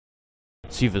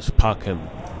Civis Pacem.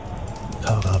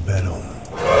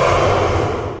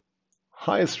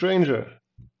 Hi, stranger.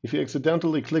 If you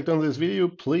accidentally clicked on this video,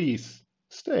 please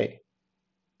stay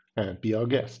and be our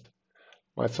guest.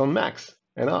 My son Max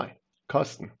and I,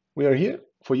 Carsten, we are here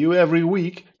for you every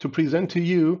week to present to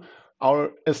you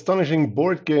our astonishing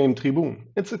board game Tribun.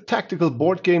 It's a tactical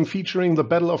board game featuring the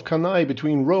Battle of Cannae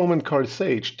between Rome and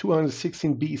Carthage,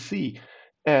 216 BC.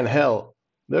 And hell,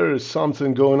 there is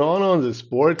something going on this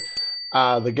board.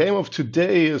 The game of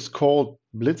today is called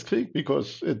Blitzkrieg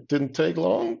because it didn't take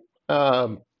long.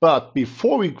 But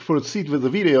before we proceed with the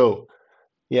video,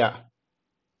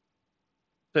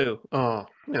 So,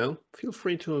 feel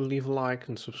free to leave a like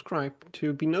and subscribe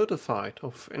to be notified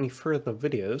of any further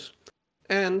videos.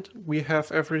 And we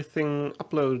have everything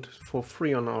uploaded for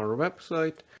free on our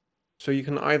website. So you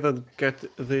can either get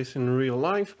this in real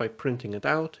life by printing it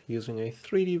out using a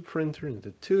 3D printer and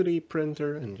a 2D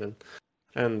printer and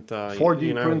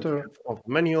 4D printer of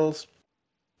manuals,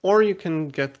 or you can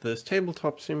get this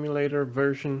tabletop simulator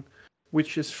version,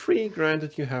 which is free,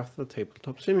 granted you have the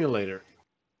tabletop simulator.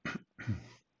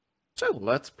 So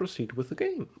let's proceed with the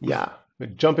game. Yeah, we're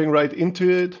jumping right into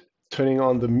it, turning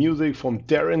on the music from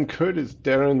Darren Curtis.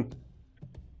 Darren,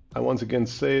 I once again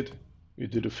say it, you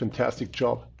did a fantastic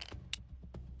job.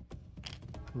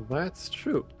 That's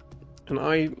true. And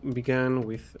I began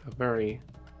with a very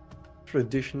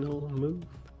traditional move.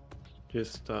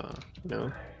 Just,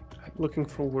 looking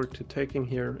forward to taking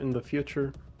here in the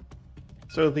future.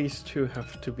 So these two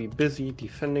have to be busy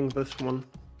defending this one.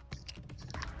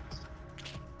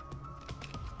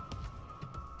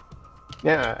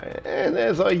 Yeah, and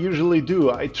as I usually do,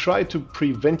 I try to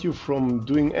prevent you from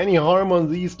doing any harm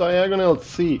on these diagonals.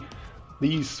 See,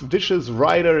 these vicious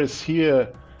riders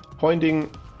here pointing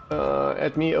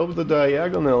at me over the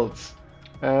diagonals.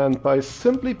 And by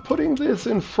simply putting this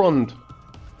in front,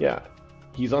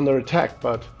 he's under attack,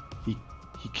 but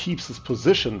he keeps his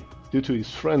position due to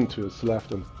his friend to his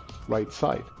left and right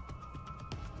side.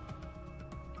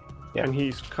 Yeah. And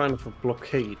he's kind of a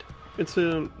blockade. It's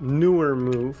a newer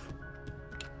move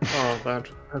that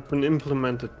has been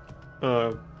implemented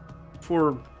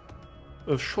for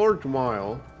a short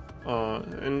while,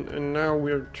 and now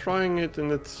we're trying it,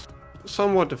 and it's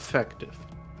somewhat effective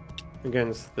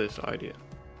against this idea.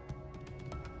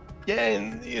 Yeah,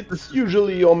 and it's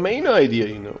usually your main idea,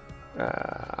 you know.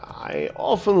 I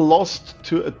often lost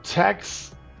to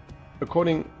attacks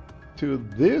according to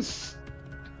this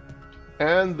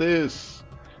and this.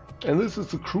 And this is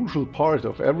the crucial part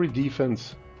of every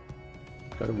defense.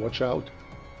 Gotta watch out.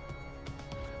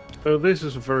 So this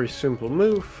is a very simple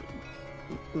move.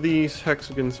 These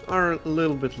hexagons are a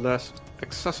little bit less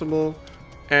accessible,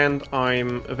 and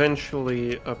I'm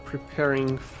eventually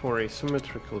preparing for a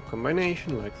symmetrical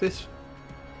combination like this.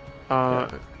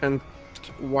 And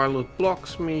while it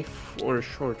blocks me for a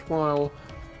short while,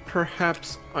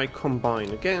 perhaps I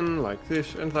combine again like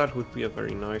this, and that would be a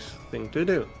very nice thing to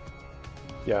do.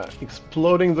 Yeah,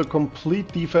 exploding the complete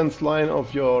defense line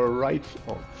of your right,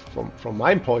 from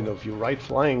my point of view, right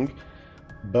flank,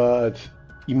 but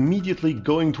immediately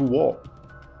going to war.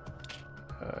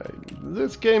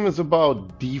 This game is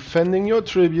about defending your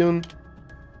tribune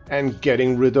and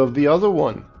getting rid of the other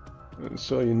one.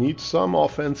 So you need some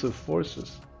offensive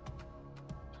forces.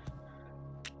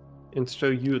 And so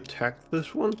you attack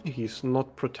this one. He's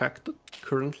not protected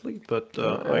currently, but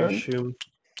I assume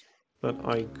that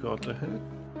I got ahead.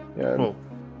 Yeah. Well,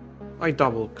 I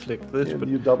double-clicked this, but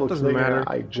you double-click. doesn't matter.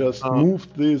 I just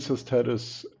moved this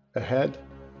status ahead.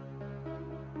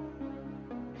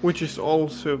 Which is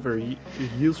also very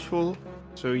useful.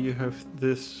 So you have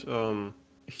this,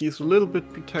 he's a little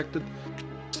bit protected.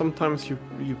 Sometimes you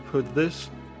put this.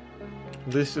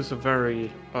 This is a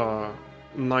very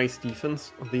nice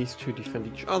defense. These two defend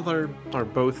each other, are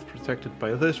both protected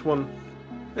by this one,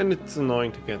 and it's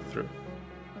annoying to get through.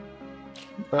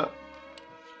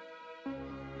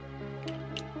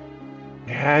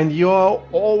 And you're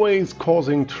always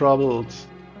causing troubles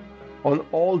on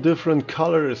all different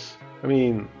colors. I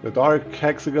mean, the dark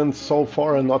hexagons so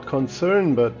far are not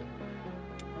concerned, but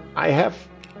I have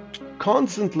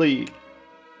constantly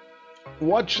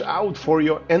watch out for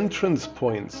your entrance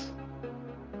points.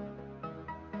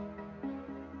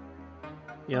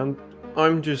 Yeah, and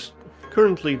I'm just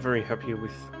currently very happy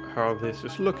with how this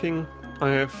is looking. I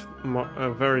have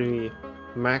a very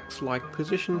Max-like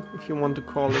position, if you want to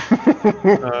call it.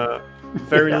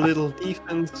 Very little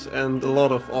defense and a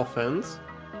lot of offense.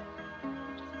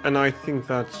 And I think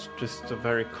that's just a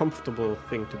very comfortable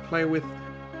thing to play with.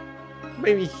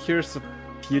 Maybe here's a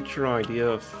future idea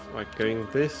of like going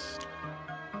this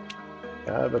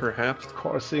Yeah, but perhaps.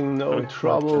 causing no Coming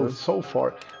trouble from so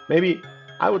far. Maybe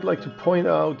I would like to point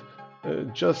out,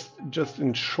 just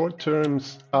in short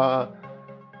terms, that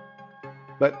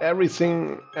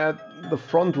everything at the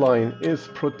front line is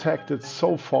protected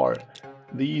so far.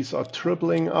 These are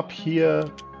tripling up here.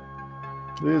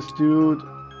 This dude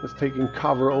is taking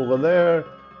cover over there.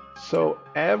 So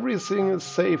everything is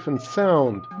safe and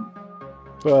sound.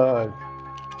 But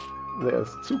there's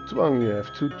Zugzwang, you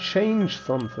have to change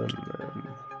something. And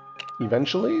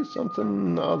eventually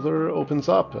something other opens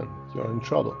up and you're in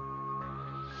trouble.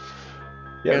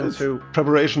 Yeah, And it's so,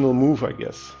 preparational move, I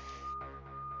guess.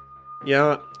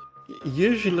 yeah,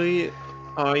 usually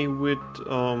I would,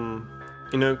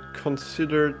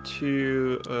 consider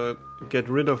to get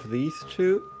rid of these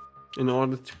two in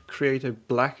order to create a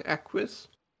black Aquis.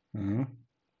 Mm-hmm.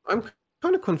 I'm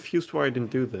kind of confused why I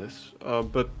didn't do this,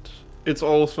 but it's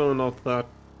also not that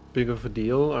big of a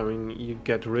deal. I mean, you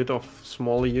get rid of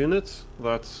smaller units.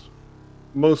 That's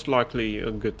most likely a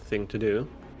good thing to do.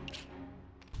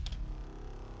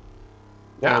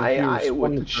 Yeah, And he I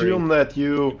would responded assume very that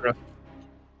you aggressive.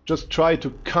 just try to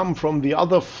come from the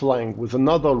other flank with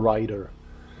another rider.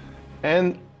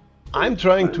 And I'm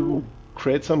trying to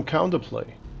create some counterplay.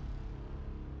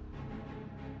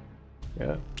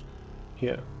 Yeah,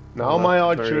 here. Now Well, my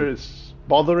that's archer very- is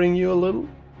bothering you a little.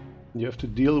 You have to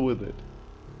deal with it.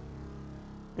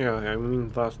 Yeah, I mean,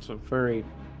 that's a very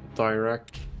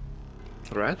direct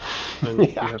threat, and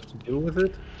Yeah. you have to deal with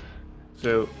it.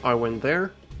 So I went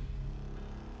there.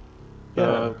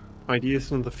 Yeah.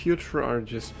 Ideas in the future are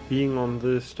just being on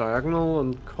this diagonal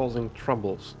and causing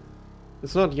troubles.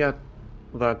 It's not yet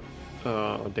that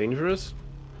dangerous,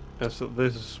 as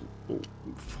this is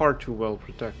far too well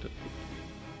protected.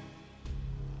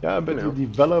 Yeah, but You you know.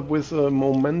 develop with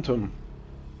momentum.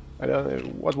 I don't know,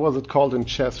 what was it called in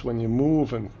chess when you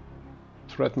move and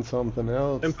threaten something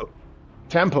else? Tempo.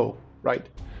 Tempo, right.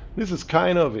 This is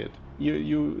kind of it.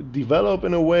 You develop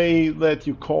in a way that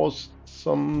you cause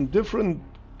some different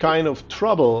kind of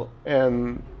trouble,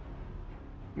 and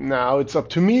now it's up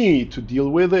to me to deal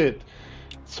with it.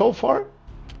 So far,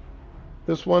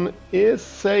 this one is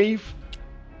safe,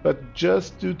 but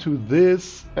just due to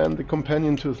this and the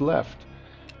companion to his left.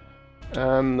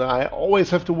 And I always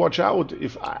have to watch out.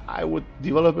 If I would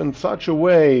develop in such a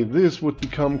way, this would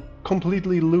become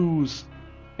completely loose,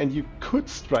 and you could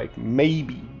strike,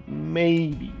 maybe,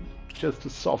 just to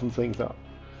soften things up.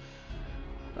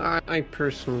 I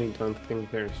personally don't think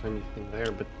there's anything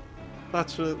there, but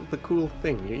that's the cool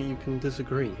thing. You can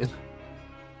disagree.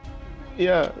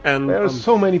 Yeah, And, there are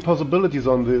so many possibilities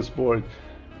on this board.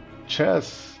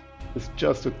 Chess is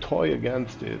just a toy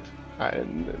against it.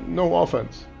 No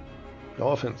offense. No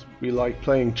offense. We like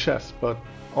playing chess, but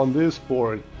on this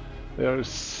board there are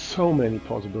so many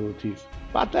possibilities.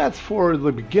 But that's for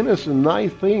the beginners a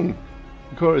nice thing,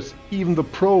 because even the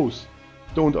pros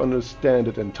don't understand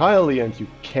it entirely, and you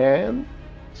can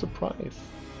surprise.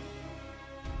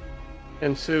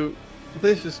 And so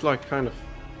this is like kind of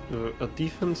a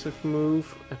defensive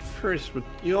move at first, but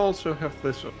you also have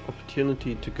this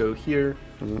opportunity to go here,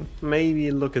 maybe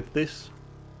look at this,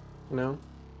 you know?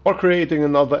 Or creating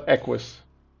another Aquis.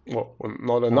 Well,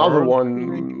 not another Or one.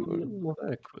 maybe more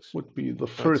Aquis. Would be the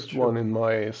first true. one in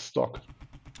my stock.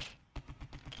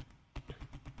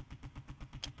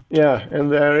 Yeah, and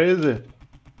there is it.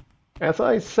 As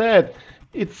I said,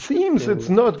 it seems it's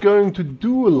not going to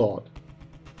do a lot.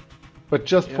 But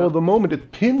just for Yeah. the moment,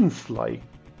 it pins like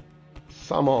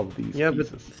some of these Yeah, but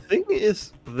pieces. the thing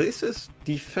is, this is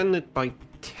defended by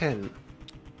 10.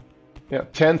 Yeah,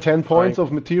 10 points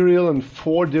of material and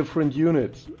 4 different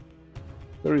units.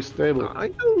 Very stable. I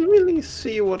don't really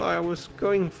see what I was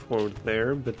going for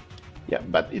there, but Yeah,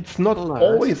 but it's not Alas.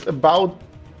 always about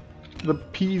the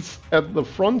piece at the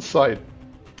front side.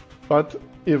 But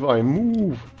if I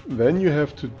move, then you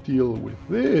have to deal with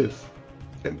this.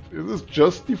 And this is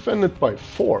just defended by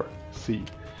 4, see?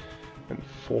 And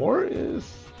 4 is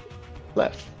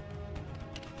less.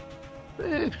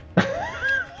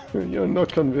 You're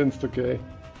not convinced, okay?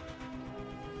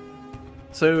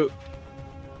 so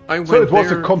I went So it was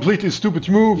there. a completely stupid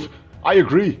move. I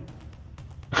agree.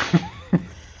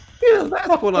 Yeah,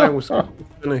 that's what I was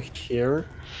gonna hear,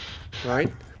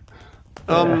 right?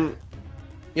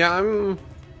 Yeah,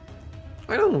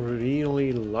 I don't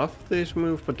really love this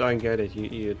move, but I get it.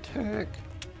 You attack,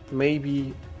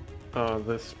 maybe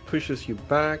this pushes you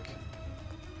back.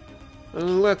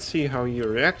 Let's see how you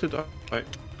reacted.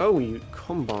 Oh, you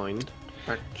combined,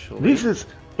 actually. This is,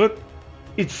 but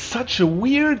it's such a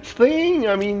weird thing.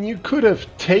 I mean, you could have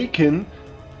taken,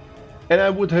 and I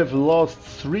would have lost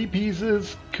 3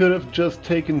 pieces, could have just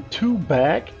taken 2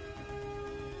 back,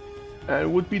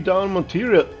 and would be down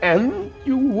material, and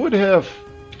you would have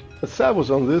a Servus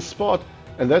on this spot,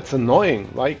 and that's annoying,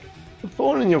 like a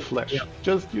thorn in your flesh. Yeah.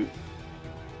 Just you.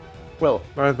 Well,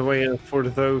 By the way, for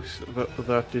those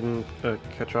that didn't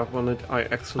catch up on it, I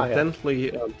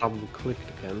accidentally double-clicked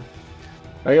again.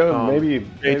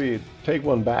 maybe take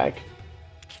one back.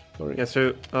 Sorry. Yeah,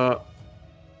 so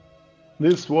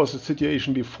This was a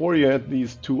situation before you had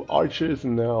these two archers,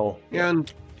 and now.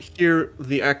 and here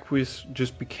the Aquis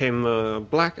just became a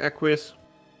black Aquis.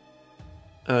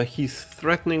 He's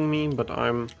threatening me, but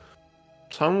I'm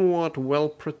somewhat well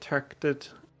protected.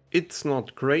 It's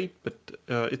not great, but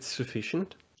it's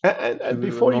sufficient. And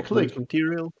before you click,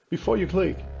 material.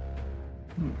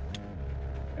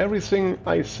 everything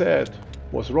I said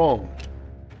was wrong,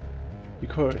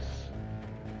 because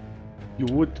you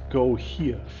would go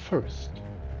here first.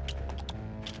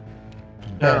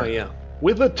 Oh yeah.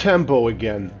 With a tempo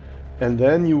again, and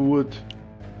then you would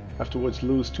afterwards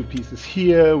lose 2 pieces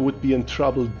here, would be in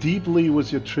trouble deeply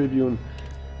with your Tribune.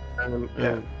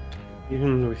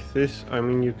 Even with this, I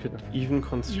mean, you could even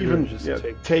consider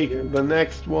take the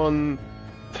next one,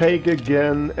 take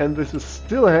again, and this is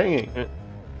still hanging.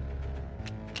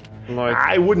 Like,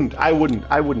 I wouldn't,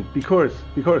 because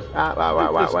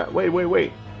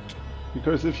wait.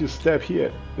 Because if you step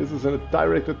here, this is a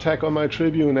direct attack on my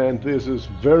Tribune, and this is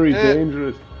very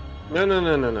dangerous.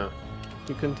 No.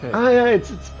 You can take.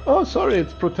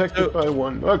 It's protected by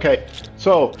 1. Okay,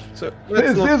 so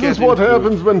let's this is what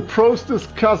happens when pros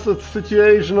discuss a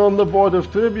situation on the board of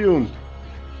Tribune,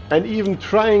 and even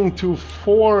trying to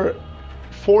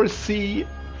foresee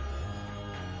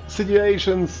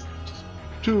situations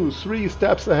 2-3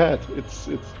 steps ahead. It's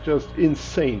just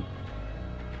insane.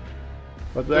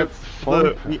 But that's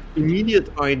fun. The immediate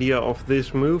idea of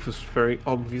this move is very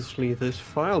obviously this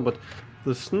file, but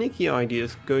the sneaky idea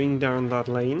is going down that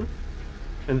lane,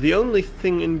 and the only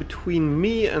thing in between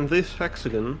me and this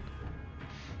hexagon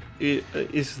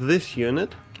is this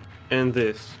unit and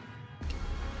this.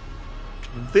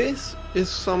 This is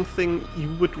something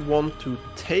you would want to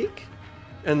take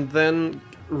and then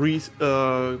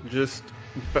just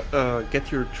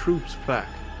get your troops back.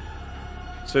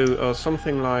 So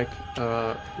something like,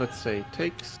 let's say,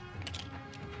 takes,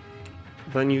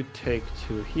 then you take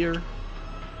 2 here,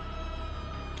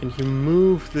 and you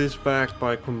move this back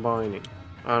by combining.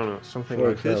 I don't know, something For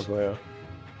like example, this,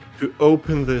 to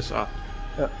open this up.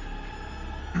 Yeah.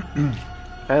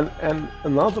 and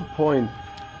another point,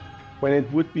 when it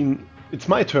would be, it's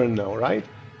my turn now, right?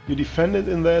 You defend it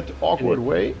in that awkward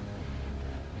way,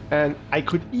 and I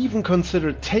could even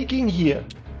consider taking here.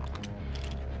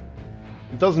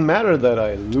 It doesn't matter that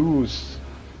I lose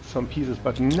some pieces,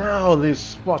 but now this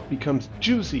spot becomes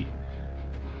juicy.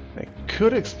 I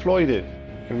could exploit it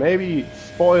and maybe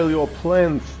spoil your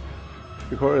plans,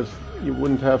 because you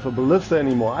wouldn't have a ballista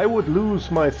anymore. I would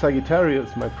lose my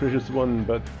Sagittarius, my precious one,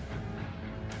 but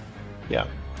yeah.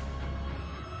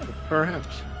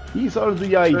 Perhaps. These are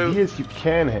the ideas you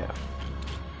can have.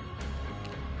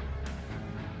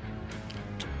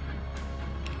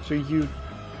 So you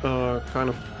kind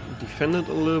of defended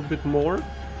a little bit more,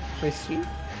 I see.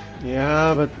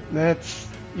 Yeah, but that's,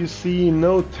 you see,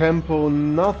 no tempo,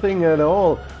 nothing at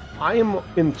all. I'm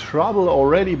in trouble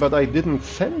already, but I didn't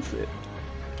sense it.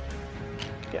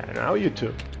 Yeah, now you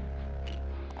took.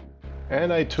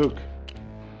 And I took.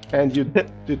 And you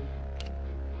did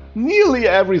nearly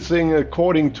everything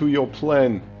according to your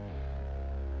plan.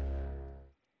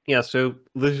 Yeah, so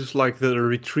this is like the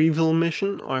retrieval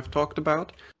mission I've talked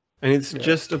about, and it's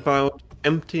just about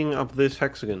emptying up this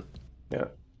hexagon. Yeah.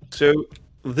 So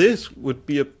this would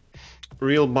be a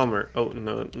real bummer. Oh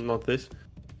no, not this.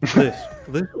 This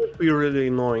would be really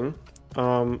annoying.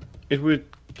 It would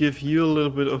give you a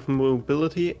little bit of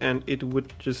mobility, and it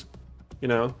would just,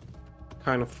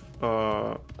 kind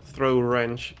of throw a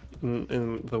wrench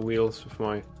in the wheels of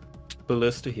my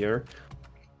ballista here.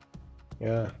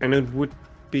 Yeah. And it would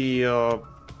be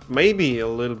maybe a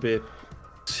little bit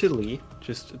silly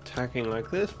just attacking like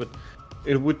this, but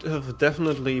it would have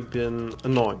definitely been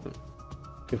annoying.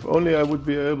 If only I would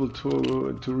be able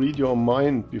to read your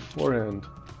mind beforehand.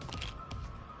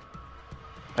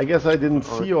 I guess I didn't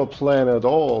see your plan at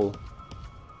all.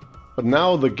 But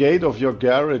now the gate of your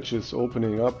garage is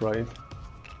opening up, right?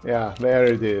 Yeah, there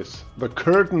it is. The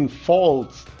curtain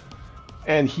falls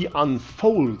and he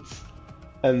unfolds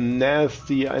a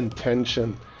nasty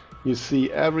intention. You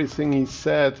see, everything he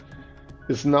said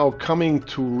is now coming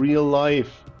to real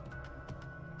life.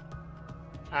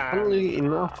 Funnily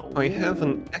enough, I have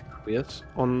an Aquarius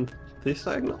on this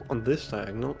diagonal, on this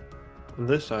diagonal, on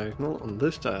this diagonal, on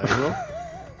this diagonal.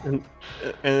 and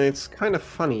it's kind of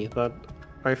funny that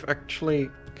I've actually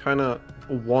kind of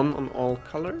won on all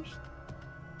colors.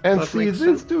 And That see makes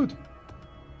this sense. dude.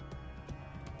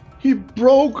 He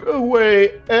broke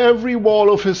away every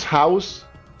wall of his house,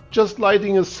 just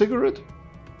lighting a cigarette,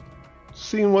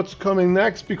 seeing what's coming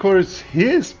next, because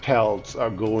his pals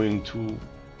are going to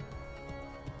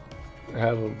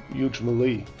have a huge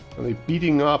melee, and they're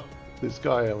beating up this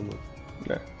guy on the.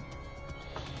 Yeah.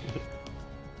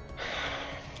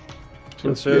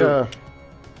 And so Yeah.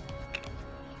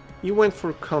 you went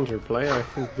for counterplay. I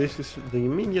think this is the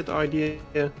immediate idea.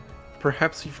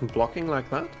 Perhaps even blocking like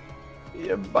that.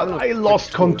 Yeah, but I'm not I quite lost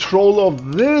sure. control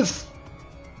of this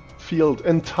field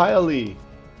entirely.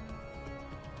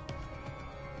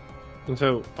 And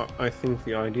so I think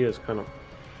the idea is kind of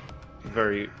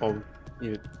very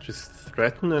you just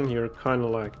threaten and you're kind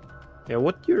of like, yeah,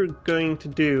 what you're going to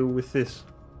do with this?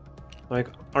 Like,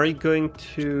 are you going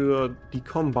to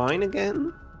decombine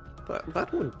again?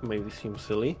 That would maybe seem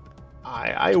silly.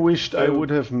 I wished I So- would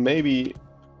have maybe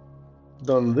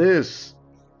done this,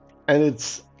 and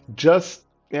it's just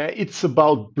it's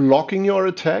about blocking your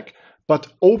attack, but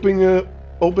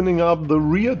opening up the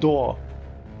rear door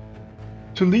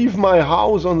to leave my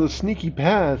house on the sneaky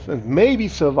path and maybe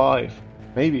survive.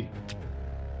 Maybe.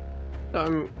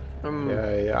 I'm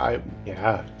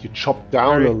You chop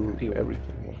down Very on happy with everything.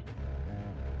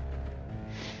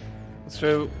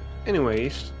 So,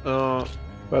 anyways,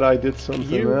 But I did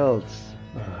something You- else.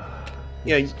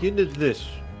 yeah, you did this.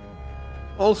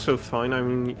 Also fine. I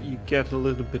mean, you get a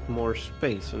little bit more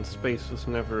space, and space is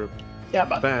never Yeah,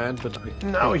 but bad. But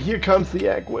now here comes the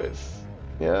Agwis.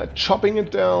 Yeah, chopping it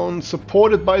down,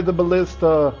 supported by the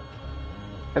ballista,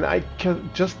 and I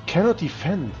just cannot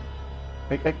defend.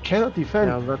 I cannot defend.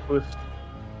 yeah, that was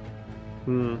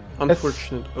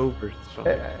unfortunate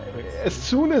oversight. As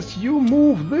soon as you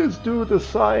move this dude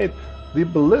aside, the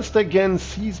ballista again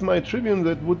sees my Tribune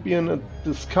that would be a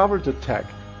discovered attack.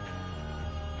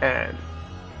 And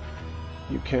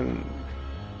you can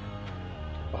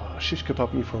shish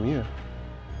kebab me from here.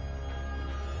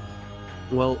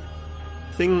 Well,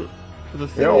 the thing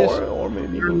Yeah, is, or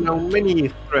maybe there are now many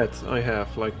threats I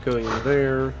have, like going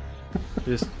there.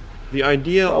 Just the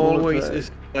idea Double always attack.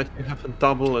 is that you have a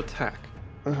double attack,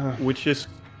 Uh, which is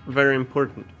very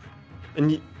important.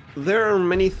 And there are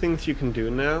many things you can do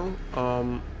now,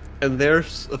 and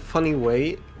there's a funny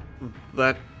way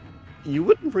that you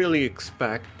wouldn't really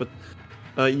expect, but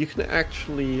you can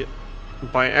actually,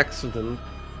 by accident,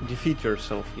 defeat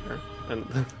yourself here, and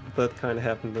that kind of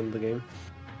happened in the game.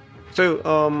 So,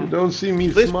 you don't see me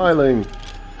this- smiling.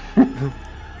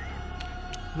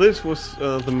 this was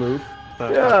the move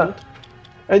that Yeah. happened.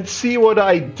 And see what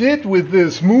I did with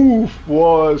this move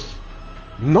was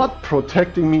not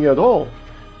protecting me at all.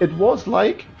 It was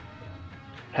like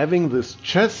having this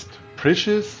chest,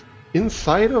 precious,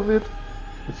 inside of it.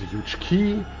 It's a huge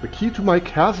key, the key to my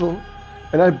castle.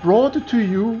 And I brought it to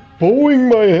you, bowing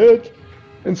my head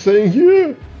and saying,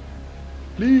 "Here,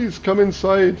 please come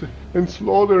inside and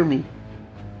slaughter me."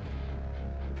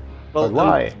 Well, But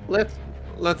why?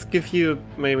 Let's give you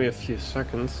maybe a few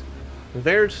seconds.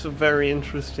 There's a very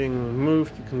interesting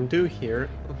move you can do here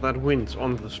that wins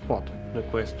on the spot. No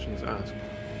questions asked.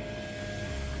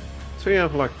 So you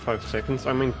have like 5 seconds.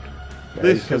 I mean, Yeah,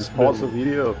 this you can has pause the been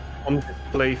video. on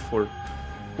display for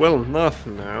enough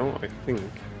now, I think.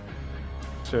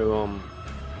 So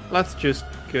let's just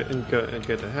get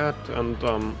ahead, and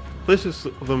this is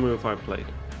the move I played.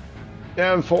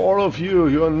 And for all of you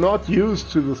who are not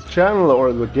used to this channel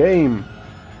or the game,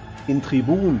 in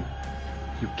Tribun,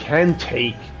 you can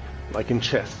take, like in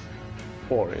chess,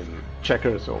 or in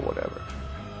checkers or whatever.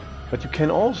 But you can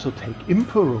also take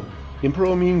Impero.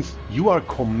 Impero means you are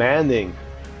commanding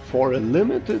for a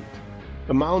limited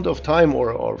amount of time,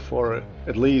 or for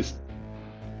at least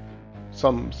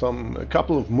a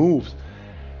couple of moves.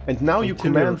 And now you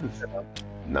command this.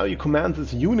 Now you command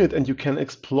this unit, and you can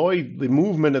exploit the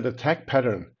movement and attack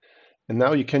pattern. And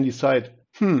now you can decide,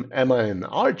 am I an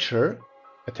archer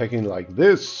attacking like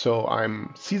this, so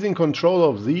I'm seizing control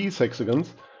of these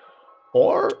hexagons,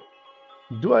 or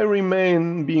do I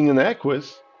remain being an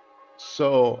Aquis,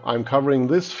 so I'm covering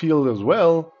this field as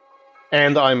well,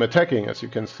 and I'm attacking. As you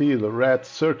can see, the red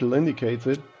circle indicates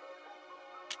it.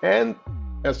 And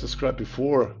as described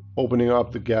before, opening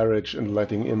up the garage and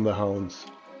letting in the hounds.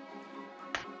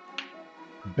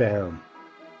 Bam.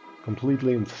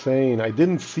 Completely insane. I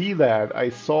didn't see that. I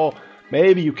saw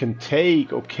maybe you can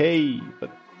take, okay, but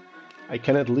I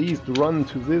can at least run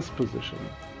to this position.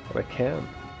 But I can't.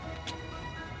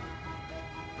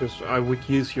 Because I would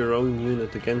use your own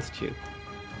unit against you.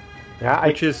 Yeah,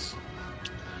 Which is...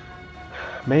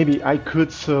 maybe I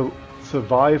could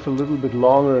survive a little bit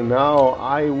longer. Now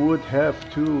I would have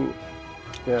to,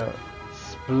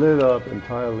 split up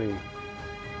entirely.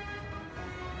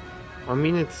 I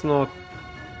mean, it's not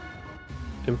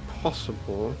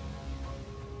impossible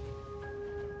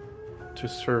to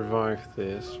survive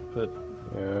this, but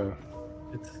Yeah.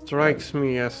 it strikes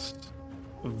me as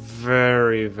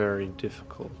very, very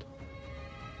difficult.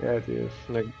 Yeah, it is.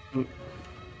 Like,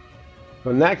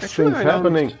 The next Actually, thing's I don't-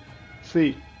 happening.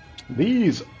 See,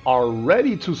 these are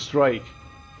ready to strike.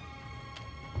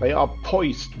 They are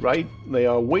poised, right? They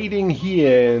are waiting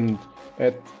here, and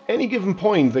at any given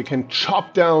point they can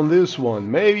chop down this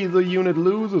one. Maybe the unit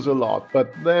loses a lot, but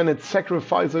then it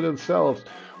sacrifices itself,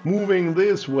 moving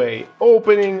this way,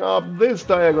 opening up this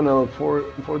diagonal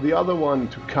for the other one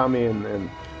to come in, and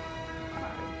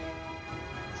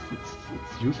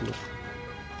it's useless.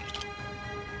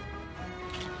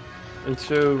 and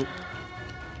so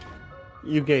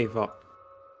you gave up.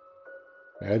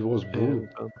 It was brutal.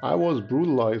 And, I was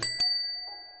brutalized.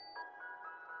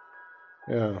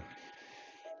 Yeah.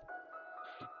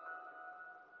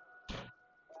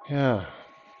 Yeah.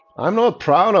 I'm not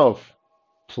proud of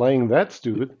playing that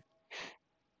stupid.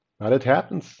 But it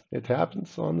happens. It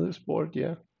happens on this board,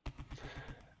 yeah.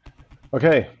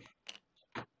 Okay.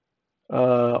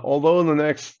 Although the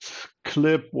next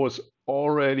clip was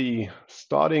already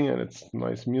starting and it's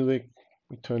nice music,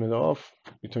 we turn it off.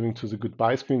 We're turning to the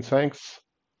goodbye screen. Thanks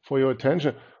for your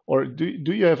attention. Or do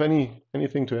you have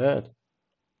anything to add?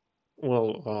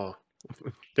 well,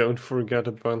 don't forget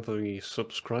about the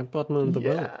subscribe button and the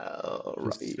bell. Yeah,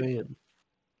 Just right. saying.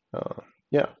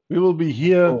 Yeah, we will be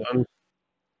here. Oh,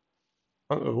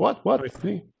 and What? I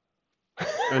See?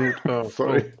 And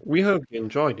Sorry. well, we hope you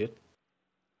enjoyed it.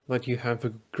 That you have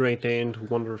a great day and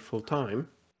wonderful time.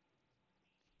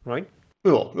 Right?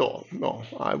 No,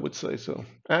 I would say so.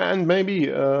 And maybe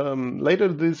later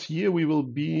this year we will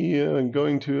be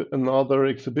going to another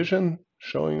exhibition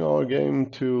showing our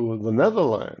game to the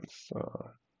Netherlands.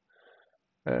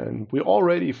 And we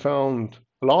already found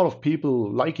a lot of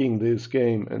people liking this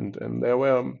game, and there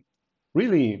were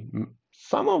really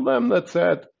some of them that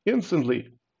said instantly,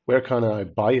 where can I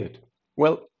buy it?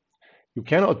 Well, you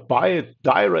cannot buy it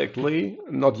directly,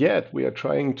 not yet. We are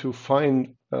trying to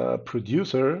find a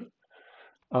producer.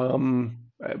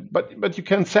 But you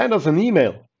can send us an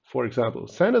email, for example.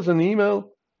 Send us an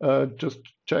email, just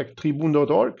check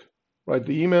tribun.org, write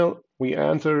the email, we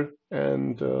answer,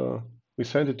 and we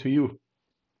send it to you,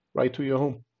 right to your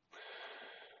home.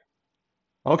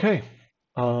 Okay,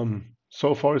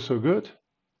 so far so good.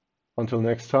 Until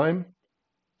next time,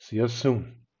 see us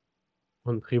soon.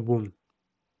 On Tribun.